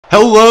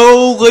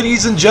Hello,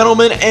 ladies and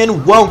gentlemen,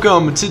 and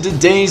welcome to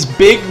today's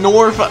Big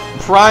North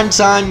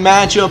primetime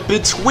matchup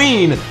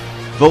between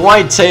the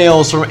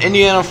Whitetails from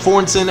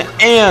Indiana-Thorntown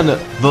and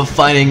the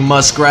Fighting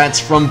Muskrats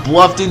from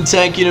Bluffton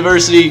Tech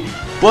University.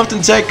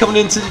 Bluffton Tech coming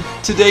into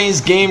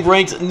today's game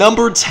ranked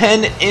number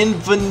 10 in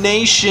the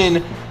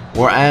nation,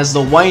 whereas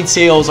the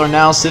Whitetails are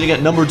now sitting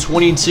at number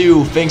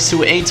 22 thanks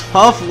to a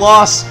tough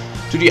loss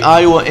to the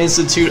Iowa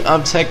Institute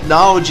of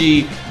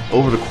Technology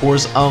over the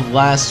course of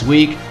last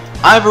week.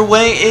 Either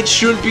way, it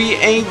should be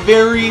a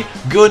very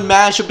good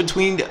matchup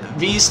between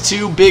these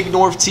two Big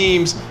North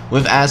teams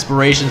with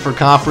aspirations for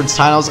conference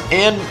titles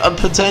and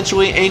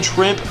potentially a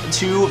trip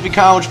to the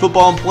college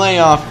football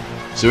playoff.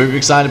 So if you're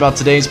excited about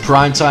today's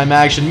primetime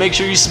action, make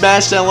sure you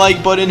smash that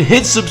like button,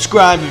 hit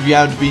subscribe if you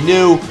have to be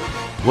new.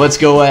 Let's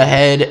go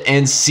ahead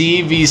and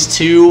see these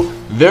two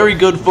very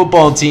good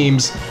football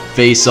teams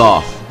face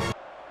off.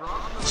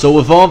 So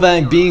with all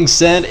that being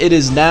said, it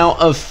is now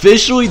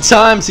officially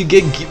time to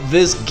get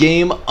this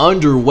game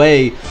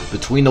underway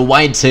between the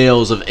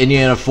Whitetails of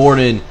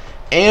Indiana-Thorntown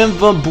and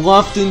the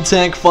Bluffton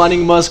Tech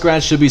Fighting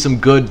Muskrats. Should be some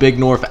good Big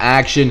North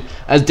action,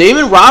 as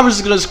Damon Roberts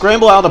is going to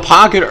scramble out of the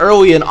pocket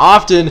early and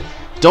often.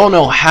 Don't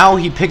know how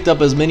he picked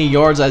up as many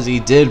yards as he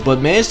did,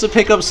 but managed to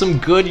pick up some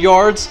good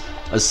yards.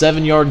 A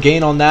 7-yard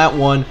gain on that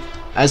one.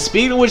 As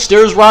speaking of which,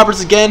 there's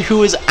Roberts again,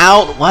 who is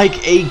out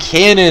like a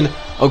cannon.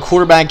 A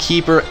quarterback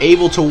keeper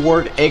able to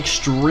work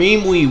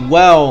extremely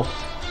well.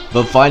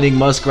 The Fighting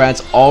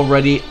Muskrats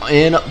already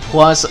in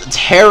plus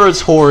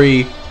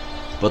territory,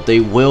 but they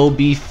will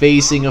be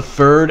facing a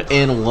 3rd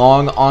and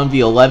long on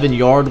the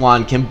 11-yard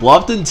line. Can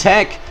Bluffton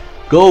Tech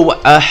go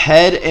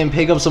ahead and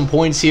pick up some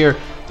points here?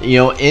 You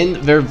know,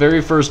 in their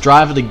very first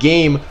drive of the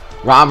game,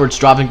 Roberts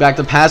dropping back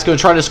the pass, going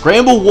to try to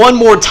scramble one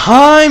more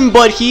time,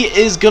 but he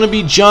is going to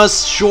be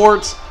just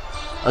short.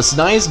 A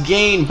nice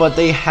gain, but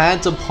they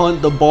had to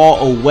punt the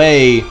ball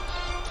away.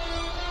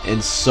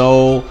 And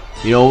so,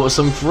 you know,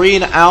 some free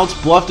and outs.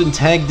 Bluffton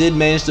Tech did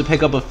manage to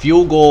pick up a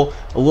field goal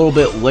a little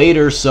bit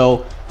later,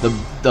 so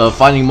the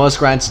Fighting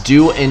Muskrats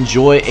do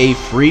enjoy a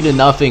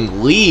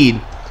 3-0 lead,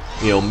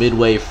 you know,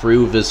 midway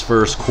through this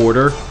first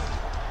quarter.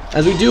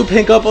 As we do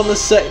pick up on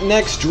the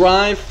next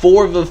drive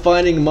for the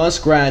Fighting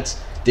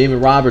Muskrats, David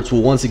Roberts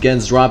will once again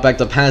drop back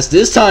the pass,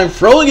 this time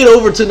throwing it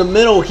over to the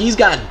middle. He's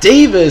got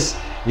Davis.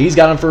 He's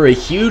got him for a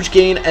huge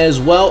gain as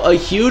well, a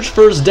huge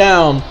first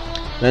down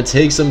that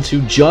takes him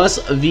to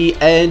just the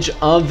edge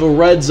of the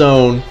red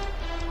zone.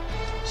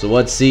 So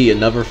let's see,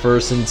 another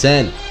 1st and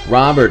 10.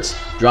 Roberts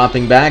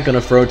dropping back,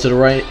 gonna throw to the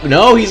right.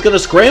 No, he's gonna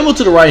scramble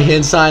to the right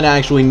hand side,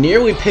 actually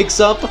nearly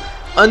picks up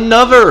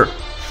another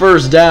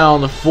first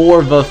down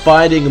for the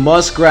Fighting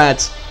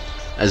Muskrats,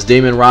 as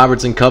Damon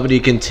Roberts and company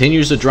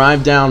continues to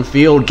drive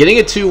downfield, getting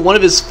it to one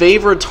of his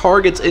favorite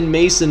targets in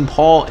Mason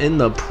Paul in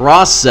the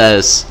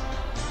process.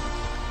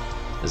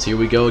 As here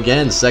we go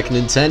again, 2nd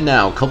and 10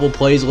 now, a couple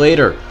plays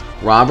later.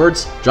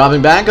 Roberts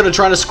dropping back, going to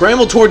try to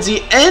scramble towards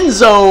the end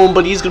zone,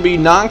 but he's going to be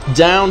knocked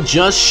down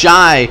just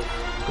shy.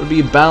 Going to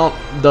be about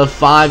the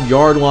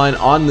 5-yard line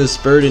on this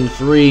 3rd and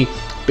 3.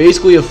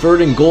 Basically a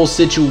 3rd and goal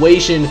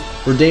situation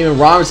for Damon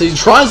Roberts. He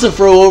tries to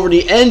throw over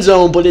the end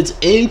zone, but it's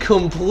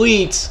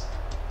incomplete,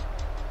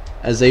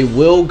 as they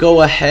will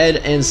go ahead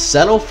and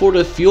settle for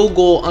the field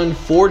goal,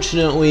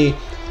 unfortunately.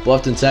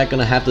 Bluffton Tech going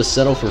to have to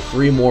settle for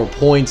 3 more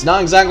points.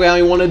 Not exactly how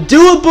you want to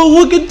do it, but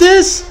look at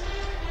this.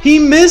 He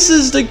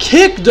misses the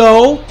kick,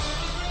 though.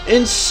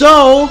 And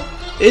so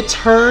it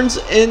turns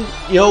and,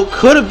 you know,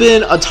 could have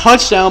been a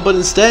touchdown, but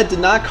instead did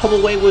not come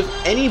away with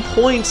any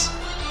points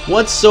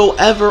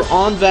whatsoever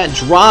on that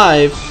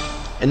drive.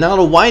 And now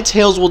the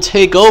Whitetails will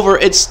take over.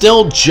 It's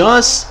still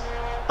just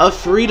a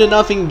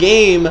 3-0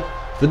 game.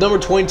 The number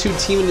 22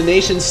 team in the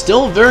nation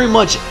still very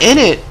much in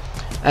it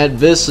at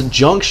this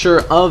juncture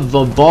of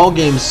the ball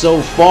game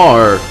so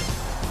far.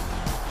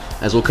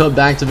 As we'll come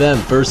back to them,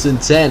 1st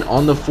and 10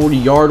 on the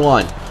 40-yard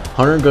line.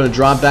 Hunter going to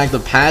drop back the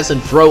pass and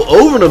throw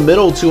over the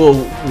middle to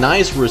a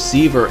nice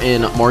receiver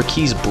in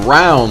Marquise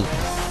Brown,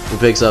 who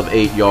picks up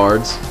 8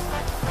 yards.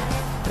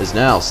 Is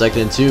now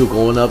 2nd and 2,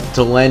 going up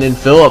to Landon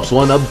Phillips,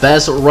 one of the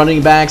best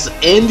running backs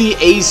in the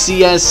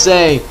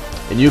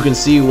ACSA. And you can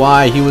see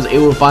why. He was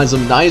able to find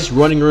some nice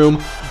running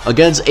room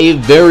against a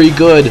very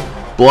good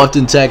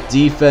Bluffton Tech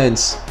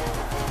defense.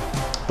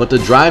 But the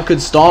drive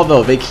could stall,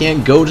 though. They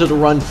can't go to the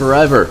run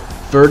forever.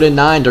 3rd and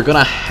 9. They're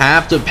going to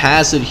have to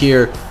pass it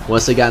here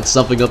unless they got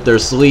something up their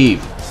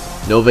sleeve.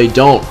 No, they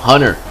don't.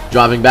 Hunter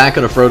dropping back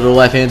on a throw to the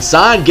left-hand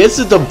side. Gets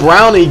it to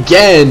Brown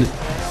again.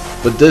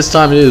 But this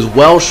time it is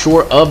well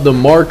short of the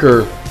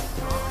marker.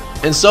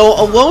 And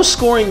so a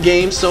low-scoring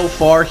game so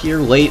far here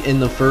late in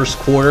the first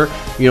quarter.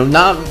 You know,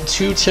 not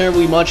too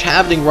terribly much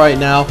happening right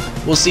now.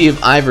 We'll see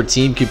if either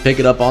team can pick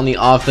it up on the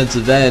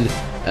offensive end,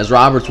 as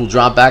Roberts will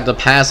drop back the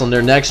pass on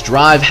their next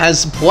drive.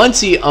 Has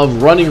plenty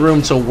of running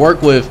room to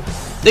work with.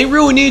 They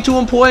really need to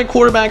employ a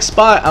quarterback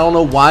spy. I don't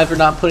know why they're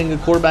not putting a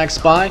quarterback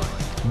spy,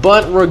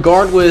 but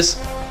regardless,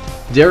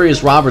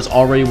 Darius Roberts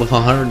already with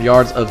 100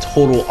 yards of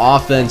total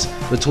offense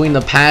between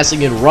the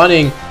passing and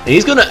running. And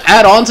he's going to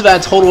add on to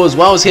that total as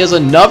well, as he has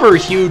another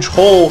huge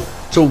hole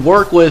to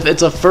work with.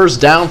 It's a first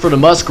down for the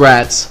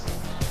Muskrats.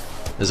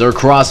 As they're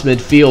across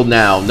midfield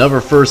now. Another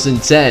 1st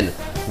and 10.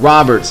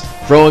 Roberts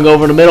throwing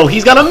over the middle.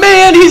 He's got a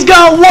man. He's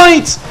got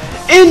White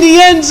in the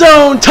end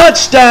zone.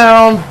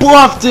 Touchdown,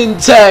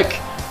 Bluffton Tech.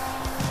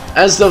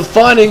 As the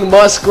Fighting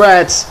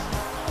Muskrats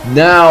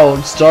now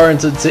starting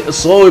to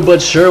slowly but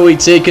surely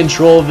take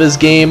control of this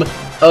game.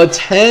 A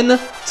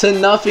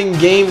 10-0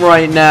 game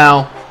right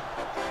now.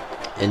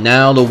 And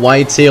now the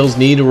Whitetails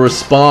need to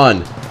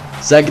respond.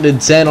 2nd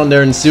and 10 on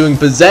their ensuing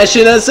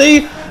possession as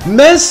they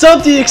mess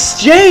up the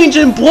exchange,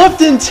 and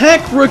Bluffton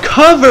Tech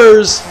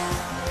recovers.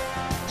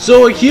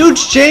 So a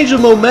huge change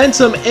of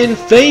momentum in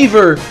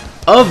favor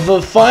of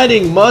the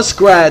Fighting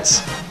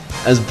Muskrats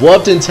as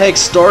Bluffton Tech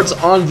starts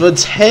on the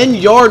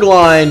 10-yard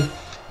line.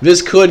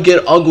 This could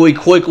get ugly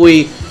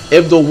quickly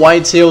if the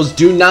Whitetails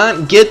do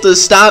not get the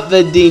stop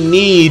that they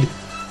need.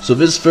 So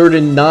this 3rd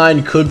and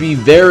 9 could be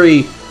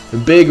very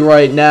big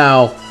right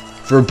now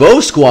for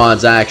both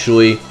squads,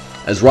 actually.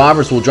 As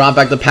Roberts will drop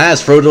back the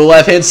pass, throw to the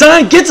left-hand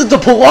side, gets it to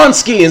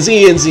Polanski, and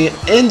he is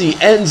in the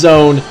end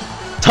zone.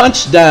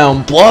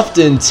 Touchdown,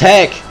 Bluffton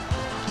Tech.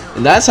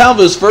 And that's how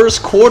this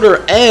first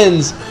quarter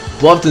ends.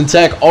 Bluffton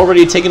Tech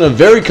already taking a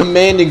very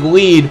commanding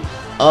lead,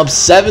 up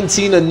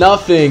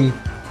 17-0.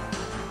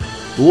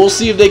 We'll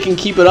see if they can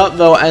keep it up,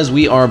 though, as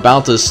we are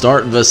about to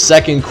start the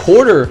second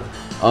quarter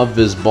of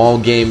this ball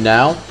game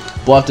now.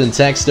 Bluffton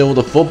Tech still with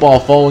the football,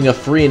 following a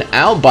 3 and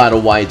out by the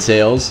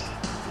Whitetails.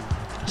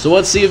 So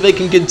let's see if they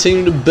can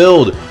continue to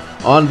build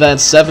on that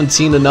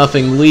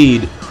 17-0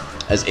 lead,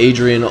 as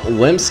Adrian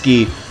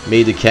Lemsky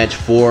made the catch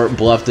for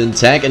Bluffton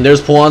Tech. And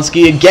there's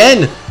Polanski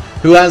again,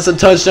 who has a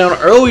touchdown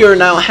earlier,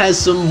 now has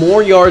some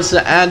more yards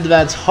to add to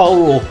that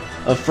total.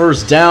 A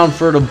first down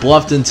for the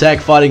Bluffton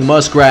Tech Fighting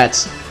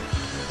Muskrats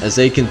as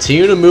they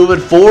continue to move it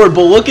forward.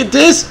 But look at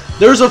this,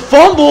 there's a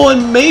fumble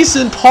and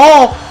Mason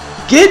Paul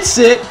gets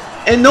it,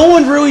 and no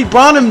one really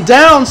brought him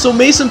down, so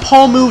Mason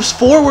Paul moves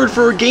forward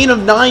for a gain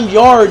of 9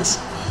 yards.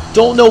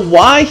 Don't know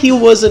why he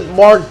wasn't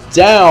marked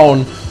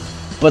down,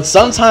 but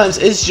sometimes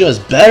it's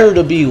just better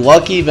to be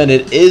lucky than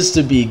it is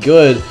to be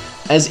good,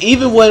 as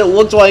even when it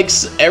looked like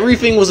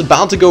everything was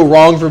about to go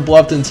wrong for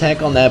Bluffton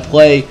Tech on that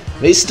play,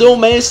 they still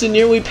managed to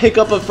nearly pick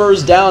up a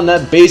first down.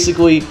 That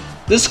basically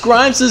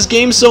describes this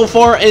game so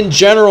far in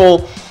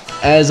general,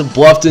 as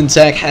Bluffton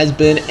Tech has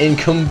been in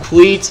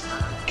complete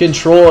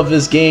control of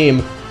this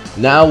game.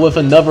 Now with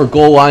another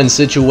goal line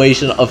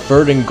situation, a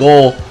 3rd and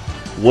goal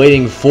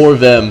waiting for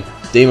them.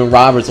 Damon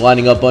Roberts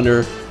lining up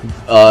under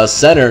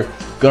center.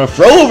 Gonna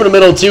throw over the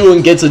middle too,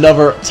 and gets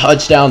another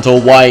touchdown to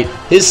White.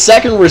 His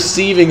 2nd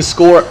receiving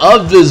score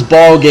of this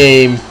ball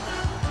game.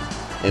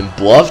 And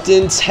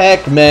Bluffton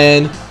Tech,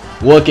 man,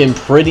 looking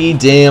pretty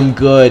damn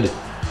good.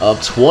 Up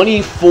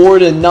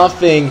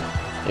 24-0,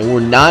 and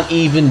we're not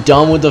even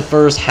done with the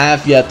first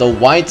half yet. The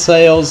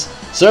Whitetails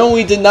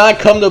certainly did not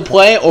come to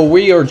play, or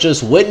we are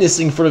just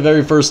witnessing for the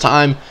very first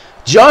time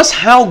just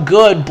how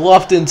good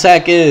Bluffton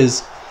Tech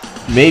is.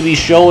 Maybe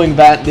showing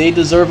that they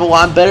deserve a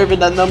lot better than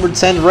that number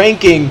 10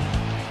 ranking.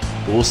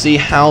 But we'll see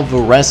how the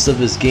rest of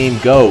this game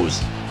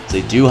goes.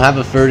 They do have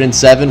a 3rd and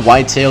 7.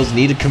 Whitetails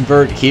need to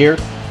convert here.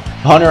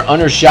 Hunter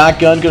under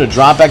shotgun, going to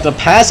drop back the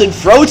pass and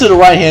throw to the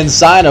right-hand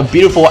side. A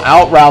beautiful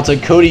out route to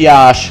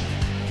Kodiash,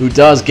 who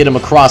does get him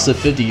across the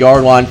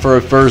 50-yard line for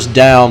a first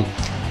down.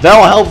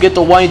 That'll help get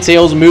the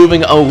Whitetails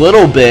moving a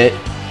little bit,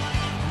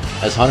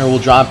 as Hunter will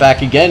drop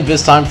back again,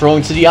 this time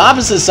throwing to the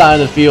opposite side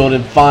of the field,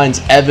 and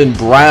finds Evan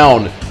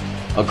Brown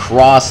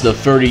across the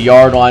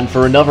 30-yard line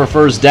for another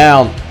first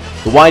down.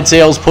 The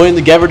Whitetails putting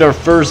together their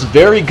first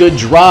very good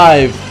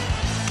drive,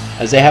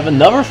 as they have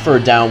another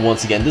 3rd down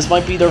once again. This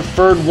might be their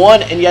 3rd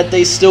one, and yet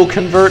they still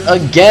convert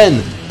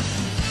again.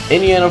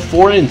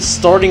 Indiana-Thorntown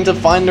starting to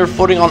find their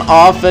footing on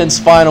offense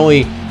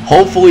finally.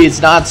 Hopefully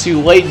it's not too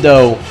late,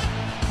 though,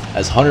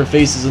 as Hunter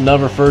faces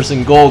another 1st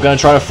and goal. Gonna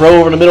try to throw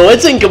over the middle.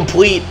 It's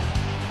incomplete.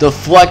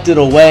 Deflected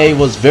away.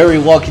 Was very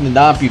lucky to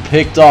not be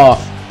picked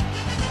off,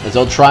 as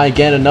they'll try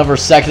again, another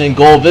 2nd and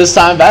goal. This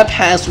time that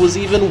pass was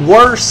even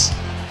worse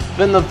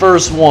than the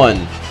first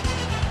one.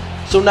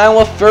 So now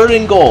a 3rd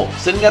and goal,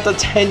 sitting at the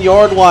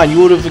 10-yard line.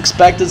 You would have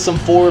expected some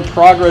forward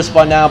progress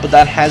by now, but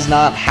that has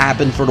not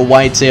happened for the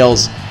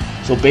Whitetails.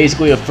 So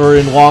basically a 3rd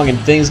and long, and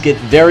things get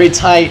very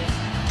tight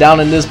down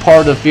in this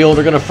part of the field.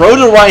 They're going to throw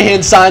to the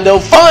right-hand side.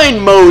 They'll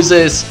find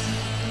Moses,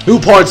 who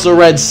parts the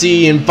Red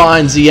Sea and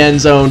finds the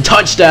end zone.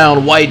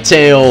 Touchdown,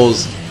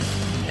 Whitetails.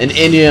 And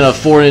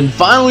Indiana-Thorntown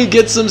finally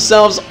gets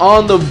themselves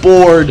on the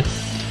board,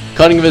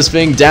 cutting this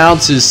thing down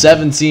to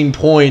 17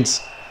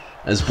 points.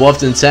 As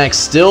Bluffton Tech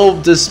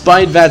still,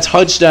 despite that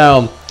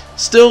touchdown,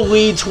 still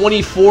lead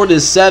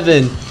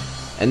 24-7.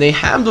 And they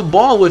have the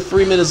ball with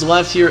 3 minutes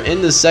left here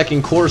in the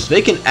second quarter, so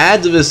they can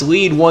add to this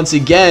lead once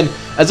again,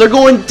 as they're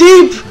going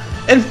deep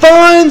and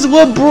finds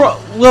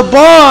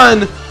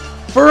LeBron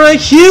for a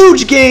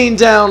huge gain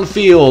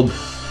downfield.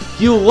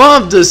 You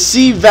love to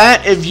see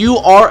that if you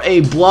are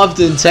a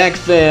Bluffton Tech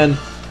fan.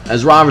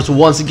 as Roberts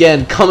once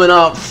again coming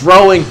up,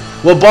 throwing.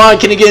 LeBron,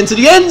 can he get into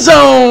the end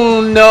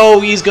zone? No,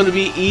 he's going to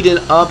be eaten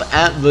up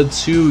at the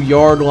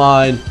 2-yard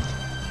line.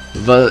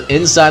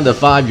 Inside the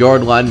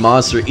 5-yard line,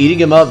 Monster eating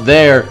him up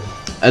there.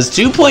 As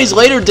 2 plays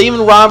later,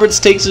 Damon Roberts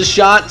takes a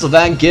shot, so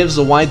that gives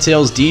the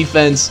Whitetails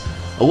defense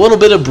a little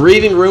bit of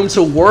breathing room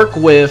to work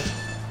with.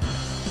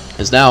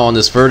 As now on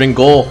this 3rd and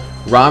goal,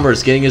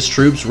 Roberts getting his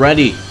troops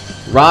ready.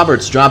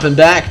 Roberts dropping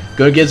back,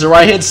 gonna get to the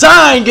right-hand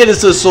side, get it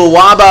to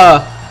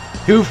Sawaba,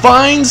 who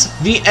finds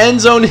the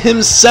end zone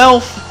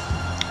himself.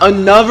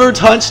 Another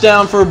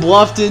touchdown for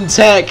Bluffton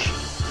Tech.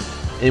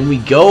 And we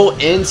go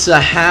into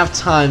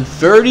halftime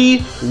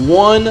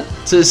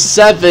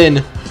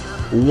 31-7.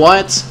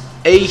 What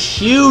a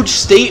huge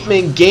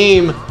statement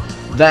game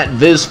that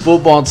this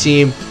football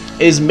team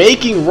is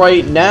making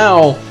right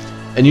now.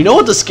 And you know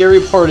what the scary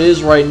part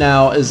is right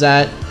now is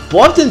that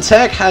Bluffton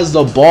Tech has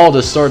the ball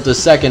to start the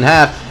 2nd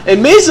half.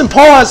 And Mason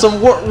Paul has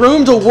some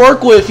room to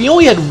work with. He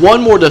only had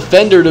 1 more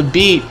defender to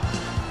beat.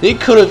 He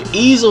could have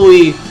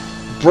easily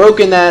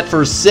broken that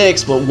for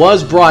 6, but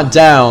was brought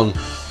down.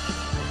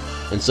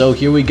 And so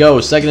here we go,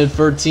 2nd and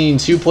 13,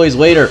 2 plays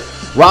later.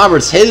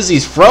 Roberts hits,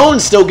 he's thrown,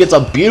 still gets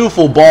a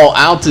beautiful ball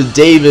out to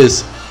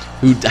Davis,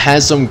 who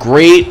has some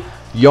great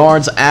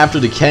yards after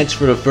the catch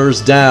for the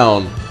 1st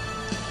down.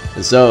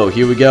 And so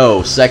here we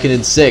go, 2nd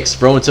and 6,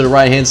 throwing to the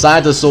right-hand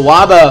side to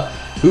Sawaba,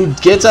 who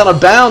gets out of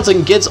bounds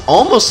and gets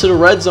almost to the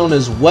red zone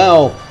as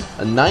well.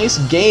 A nice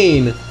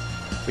gain,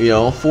 you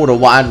know, for the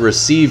wide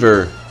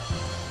receiver.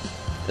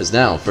 As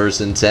now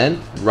 1st and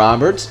 10,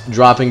 Roberts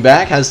dropping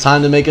back, has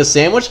time to make a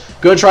sandwich,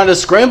 going to try to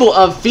scramble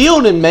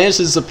upfield and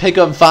manages to pick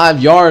up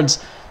 5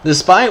 yards.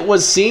 Despite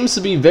what seems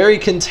to be very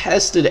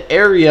contested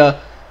area,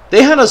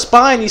 they had a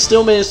spy and he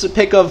still managed to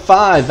pick up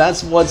 5.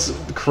 That's what's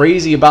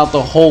crazy about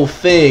the whole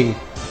thing.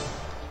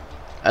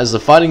 As the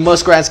Fighting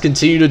Muskrats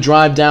continue to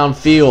drive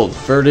downfield,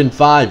 3rd and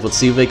 5. Let's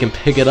see if they can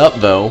pick it up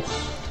though.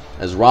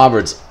 As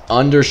Roberts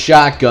under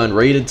shotgun,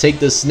 ready to take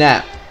the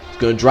snap.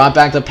 Going to drop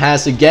back to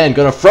pass again.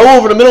 Going to throw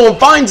over the middle and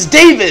finds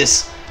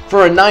Davis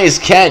for a nice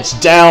catch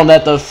down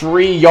at the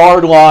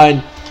 3-yard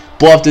line.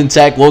 Bluffton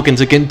Tech looking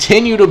to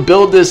continue to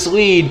build this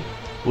lead.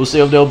 We'll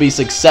see if they'll be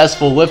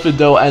successful with it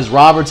though, as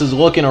Roberts is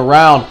looking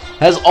around.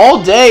 Has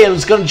all day and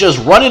is going to just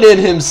run it in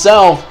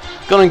himself.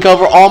 Going to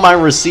cover all my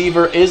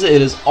receiver. It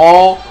is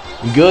all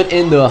good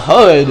in the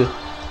hood.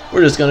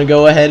 We're just going to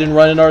go ahead and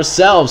run it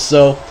ourselves.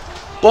 So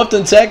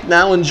Bluffton Tech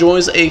now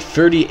enjoys a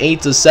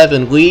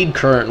 38-7 lead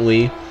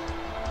currently,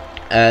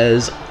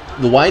 as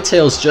the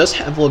Whitetails just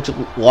have looked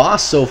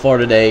lost so far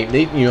today.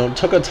 They,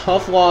 took a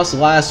tough loss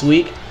last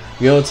week,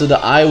 to the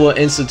Iowa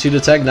Institute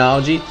of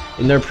Technology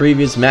in their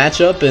previous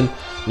matchup, and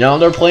now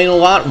they're playing a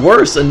lot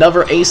worse.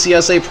 Another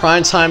ACSA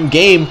primetime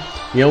game.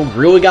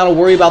 Really got to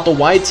worry about the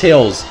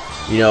Whitetails.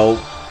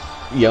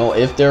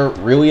 If they're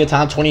really a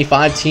top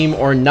 25 team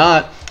or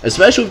not,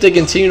 especially if they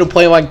continue to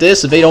play like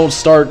this, if they don't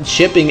start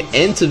chipping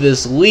into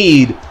this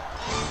lead.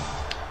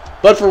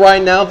 But for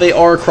right now, they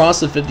are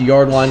across the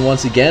 50-yard line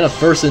once again. A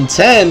 1st and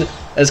 10,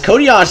 as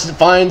Kodiak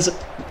finds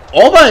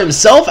all by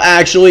himself,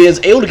 actually,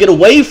 is able to get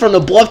away from the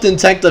Bluffton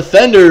Tech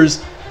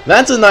defenders.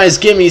 That's a nice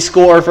gimme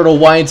score for the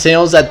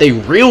Whitetails that they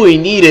really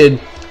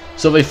needed.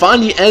 So they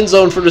find the end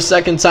zone for the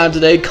 2nd time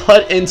today,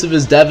 cut into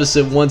this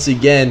deficit once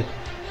again.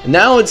 And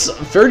now it's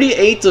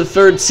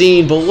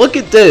 38-13, but look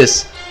at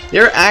this.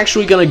 They're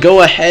actually going to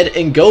go ahead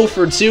and go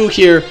for 2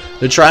 here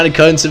to try to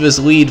cut into this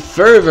lead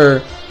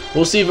further.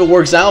 We'll see if it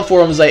works out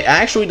for him as they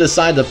actually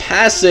decide to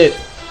pass it.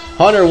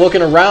 Hunter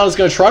looking around is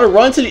going to try to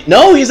run to the...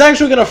 No, he's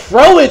actually going to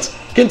throw it.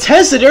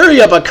 Contested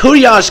area, but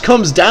Kodiak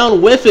comes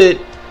down with it.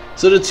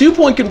 So the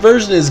 2-point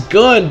conversion is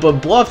good,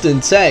 but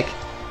Bluffton Tech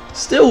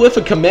still with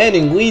a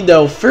commanding lead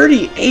though,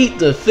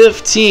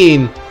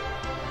 38-15.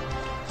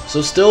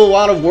 So still a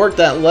lot of work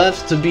that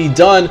left to be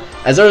done,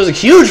 as there was a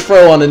huge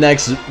throw on the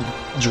next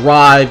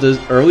drive,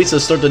 or at least to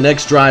start the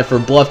next drive for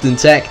Bluffton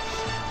Tech.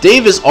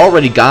 Davis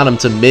already got him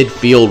to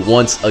midfield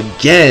once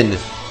again.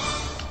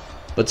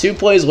 But 2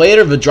 plays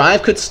later, the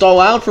drive could stall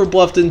out for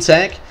Bluffton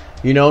Tech.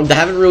 They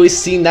haven't really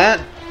seen that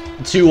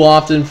too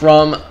often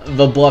from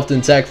the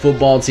Bluffton Tech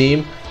football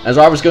team. As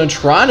Roberts going to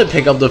try to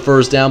pick up the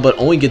 1st down, but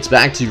only gets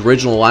back to the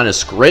original line of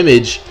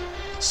scrimmage.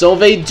 So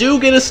they do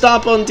get a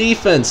stop on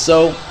defense.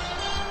 So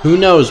who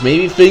knows?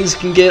 Maybe things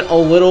can get a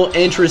little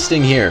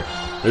interesting here.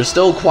 There's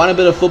still quite a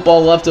bit of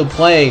football left to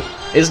play.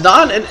 It's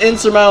not an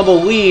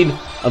insurmountable lead,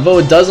 although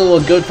it doesn't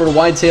look good for the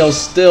Whitetails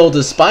still,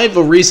 despite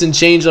the recent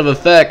change of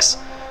effects.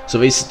 So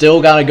they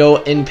still got to go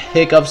and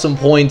pick up some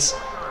points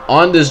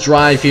on this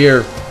drive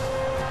here,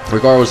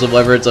 regardless of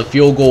whether it's a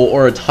field goal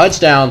or a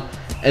touchdown,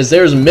 as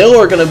there's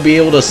Miller going to be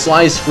able to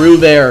slice through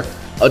there.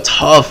 A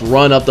tough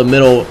run up the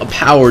middle, a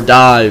power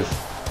dive.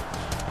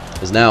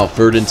 As now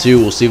 3rd and 2,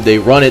 we'll see if they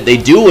run it. They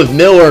do with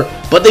Miller,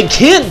 but they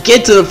can't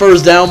get to the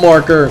 1st down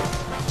marker.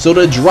 So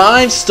the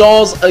drive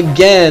stalls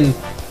again.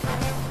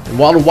 And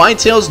while the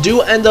Whitetails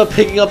do end up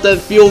picking up that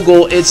field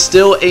goal, it's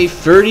still a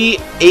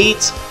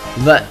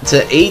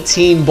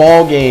 38-18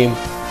 ball game.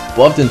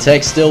 Bluffton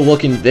Tech still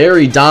looking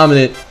very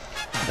dominant,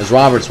 as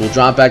Roberts will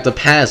drop back to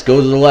pass,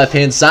 go to the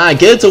left-hand side,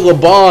 get it to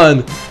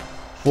LeBron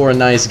for a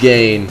nice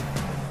gain.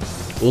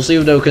 We'll see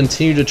if they'll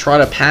continue to try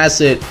to pass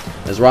it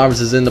as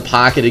Roberts is in the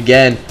pocket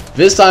again.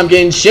 This time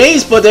getting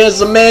chased, but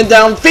there's a man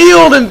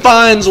downfield and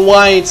finds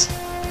White.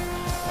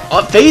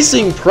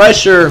 Facing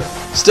pressure,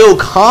 still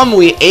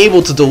calmly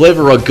able to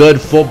deliver a good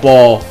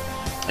football.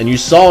 And you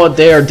saw it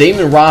there,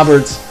 Damon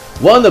Roberts,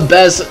 one of the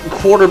best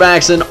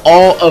quarterbacks in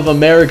all of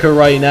America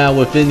right now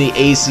within the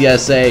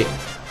ACSA.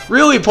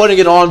 Really putting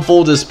it on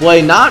full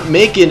display, not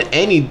making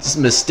any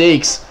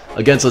mistakes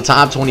against a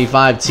top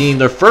 25 team.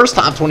 Their first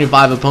top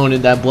 25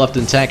 opponent that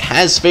Bluffton Tech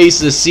has faced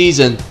this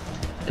season.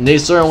 And they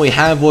certainly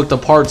have looked the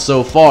part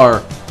so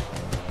far.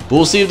 But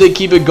we'll see if they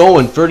keep it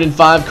going. 3rd and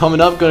 5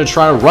 coming up. Going to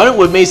try to run it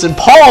with Mason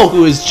Paul,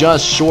 who is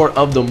just short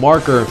of the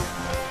marker.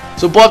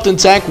 So Bluffton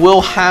Tech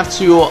will have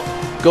to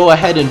go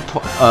ahead and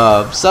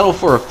settle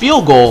for a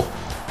field goal.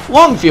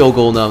 Long field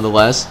goal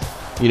nonetheless.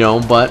 You know,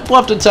 but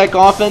Bluffton Tech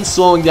offense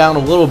slowing down a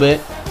little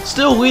bit.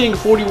 Still leading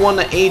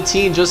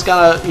 41-18. Just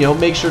gotta, you know,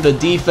 make sure the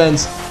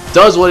defense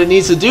does what it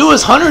needs to do.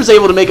 As Hunter's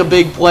able to make a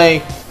big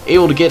play.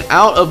 Able to get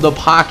out of the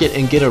pocket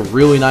and get a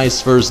really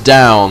nice first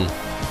down.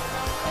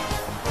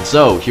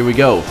 So here we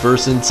go,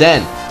 1st and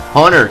 10.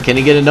 Hunter, can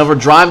he get another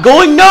drive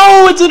going?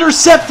 No, it's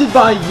intercepted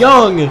by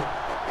Young.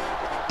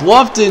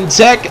 Bluffton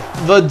Tech,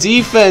 the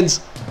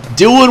defense,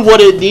 doing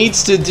what it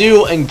needs to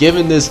do and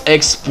giving this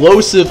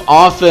explosive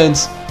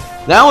offense.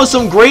 Now with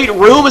some great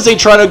room as they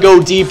try to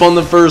go deep on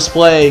the first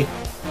play.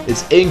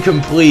 It's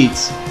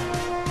incomplete.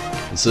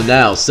 And so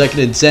now,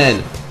 2nd and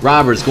 10.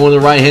 Roberts going to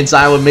the right-hand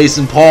side with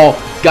Mason Paul.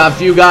 Got a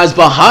few guys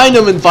behind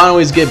him and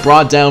finally get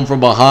brought down from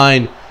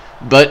behind.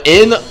 But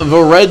in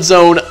the red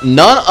zone,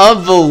 none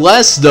of the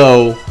less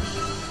though,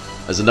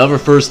 as another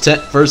first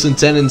and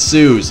 10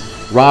 ensues.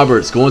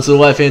 Roberts going to the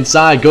left-hand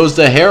side, goes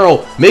to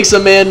Harrell, makes a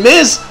man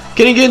miss.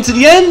 Can he get into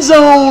the end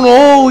zone?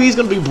 Oh, he's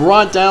going to be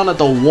brought down at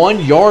the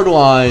 1-yard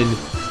line.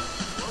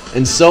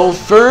 And so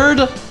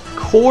 3rd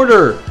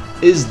quarter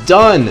is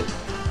done,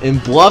 and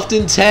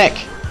Bluffton Tech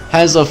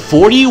has a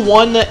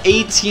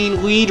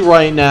 41-18 lead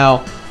right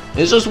now.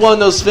 It's just one of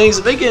those things,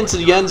 if they get into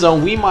the end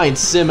zone, we might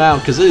sim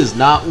out because it does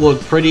not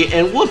look pretty.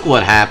 And look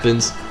what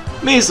happens.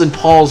 Mason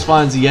Pauls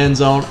finds the end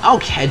zone. I'll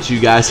catch you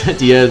guys at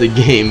the end of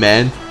the game,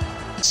 man.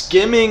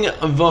 Skimming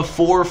the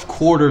 4th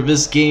quarter,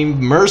 this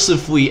game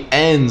mercifully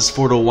ends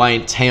for the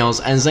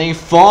Whitetails as they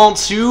fall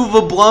to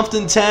the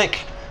Bluffton Tech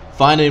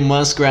Fighting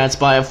Muskrats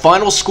by a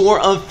final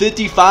score of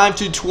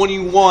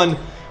 55-21.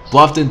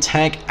 Bluffton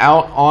Tech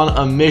out on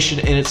a mission,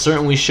 and it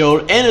certainly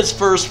showed in its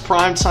first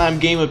primetime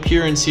game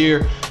appearance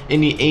here in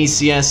the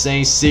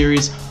ACSA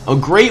series. A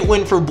great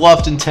win for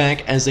Bluffton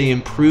Tech as they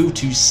improve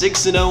to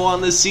 6-0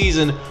 on the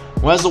season,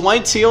 whereas the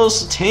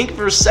Whitetails tank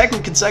for a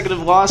 2nd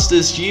consecutive loss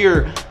this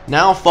year,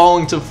 now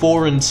falling to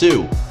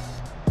 4-2.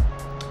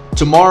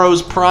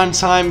 Tomorrow's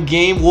primetime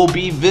game will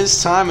be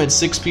this time at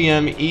 6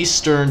 p.m.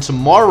 Eastern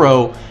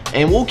tomorrow,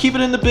 and we'll keep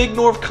it in the Big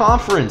North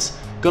Conference.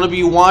 Going to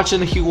be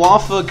watching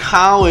Hiawatha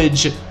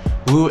College,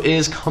 who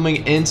is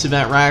coming into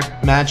that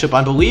matchup,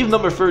 I believe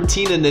number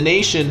 13 in the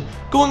nation,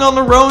 going on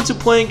the road to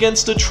play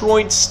against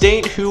Detroit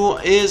State, who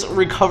is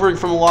recovering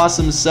from a loss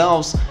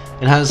themselves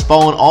and has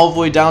fallen all the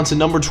way down to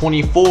number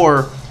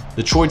 24.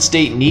 Detroit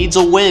State needs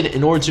a win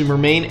in order to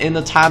remain in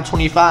the top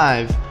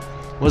 25.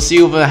 We'll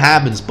see if it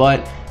happens,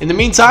 but in the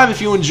meantime,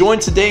 if you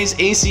enjoyed today's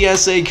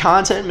ACSA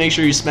content, make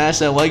sure you smash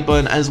that like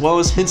button as well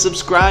as hit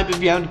subscribe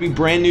if you happen to be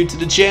brand new to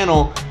the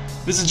channel.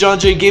 This is John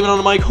J. Gaming on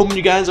the mic, hoping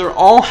you guys are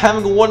all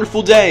having a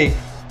wonderful day.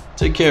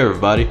 Take care,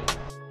 everybody.